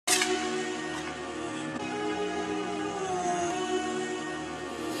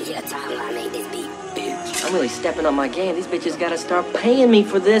I'm really stepping up my game. These bitches gotta start paying me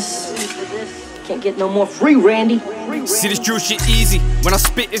for this. Can't get no more free, Randy. See this drill shit easy. When I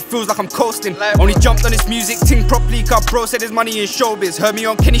spit, it feels like I'm coasting. Only jumped on this music ting properly, cause bro said there's money in showbiz. Heard me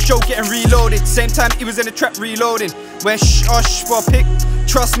on Kenny show getting reloaded. Same time he was in the trap reloading. When shh for a pic.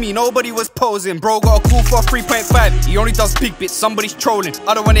 Trust me, nobody was posing. Bro got a call for a 3.5. He only does big bits, somebody's trolling.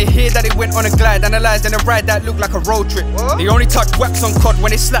 I don't wanna hear that it went on a glide, analysed in a ride that looked like a road trip. They only touch wax on cod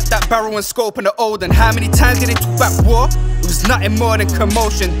when they slapped that barrel and scope in the old. And how many times did they talk back war? It was nothing more than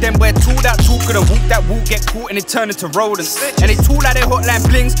commotion. Then where talk that talk and walk that walk get caught and it turned into rodents. And they talk like their hotline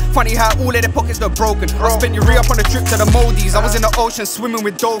blings. Funny how all of their pockets look broken. I spent your re-up on the trip to the Maldives. I was in the ocean swimming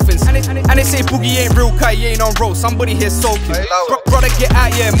with dolphins. And they say Boogie ain't real, cause he ain't on road. Somebody here soaking. Brother, get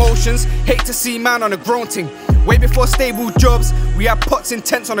out your emotions. Hate to see man on a grown ting. Way before stable jobs, we had pots in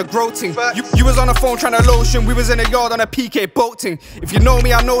tents on a grow ting. You was on the phone trying to lotion, we was in the yard on a PK boat ting. If you know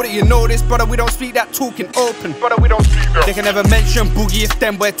me, I know that you know this. Brother, we don't speak that talking open. They can never mention Boogie if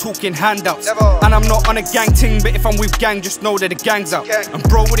them we're talking handouts. And I'm not on a gang ting, but if I'm with gang, just know that the gang's out. And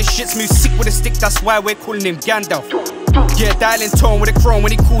bro with his shit smooth, sick with a stick, that's why we're calling him Gandalf. Yeah, dialing tone with a chrome,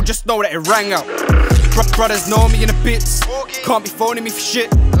 when he called, just know that it rang out. Brothers know me in the bits, can't be phoning me for shit.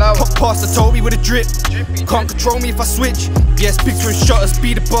 Pop past the Toby with a drip, can't control me if I switch. Yeah, speak to him shutters,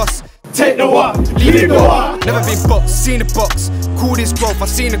 be the boss. Take the walk, leave it go on. Never been boxed, seen the box. Cool this growth, I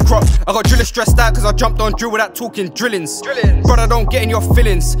seen the crop. I got drillers stressed out cause I jumped on drill without talking drillings. Brother, don't get in your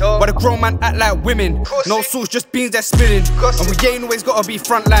feelings. But a grown man act like women. No sauce, just beans they're spilling. And we ain't always gotta be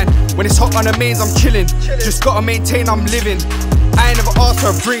frontline. When it's hot on the mains, I'm chilling. Just gotta maintain I'm living. I ain't never asked for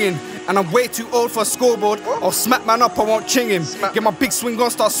a bringing. And I'm way too old for a scoreboard. I'll smack man up, I won't ching him. Get my big swing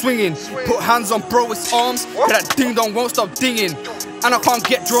on, start swinging. Put hands on bro with arms, cause that ding dong won't stop dinging. And I can't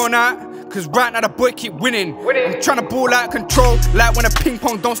get drawn out, cause right now the boy keep winning. I'm tryna ball out of control, like when a ping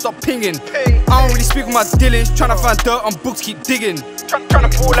pong don't stop pinging. I don't really speak with my dealings, tryna find dirt on books, keep digging.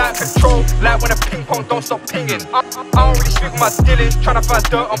 Tryna ball out of control, like when a ping pong don't stop pinging. I don't really speak with my dealings, tryna find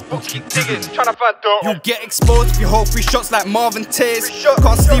dirt on books, keep digging. Tryna find dirt. You'll get exposed if you hold 3 shots like Marvin Tays.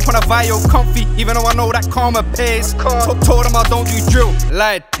 Can't sleep on a Vio comfy, even though I know that karma pays. Told them I don't do drill,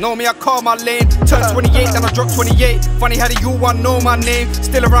 lied. Know me, I call my lane. Turn 28, then I drop 28. Funny how the U1 know my name.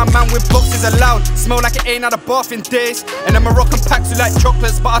 Still around man with boxes allowed. Smell like it ain't out of bath in days. And the Moroccan packs who like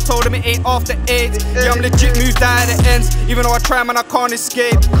chocolates, but I told them it ain't after 8. Yeah, I'm legit moved out at the ends, even though I try man I can't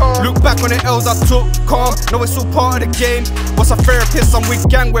escape. Look back on the L's I took, calm, know it's all part of the game. What's a therapist? I'm with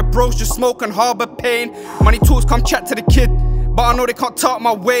gang where bros just smoke and harbour pain. Money tools, come chat to the kid, but I know they can't talk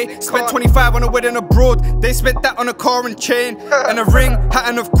my way. Spent 25 on a wedding abroad, they spent that on a car and chain. And a ring, hat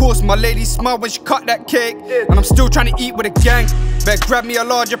and of course, my lady smiled when she cut that cake. And I'm still trying to eat with a gang, better grab me a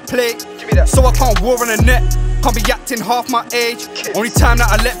larger plate. So I can't war on the net, can't be acting half my age. Only time that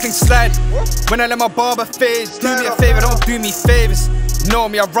I let things slide, when I let my barber fade. Do me a favour, don't do me favours. Know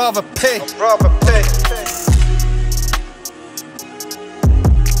me, I'd rather pay.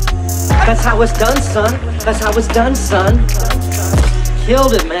 That's how it's done, son. That's how it's done, son.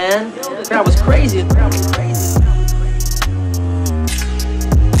 Killed it, man. That was crazy.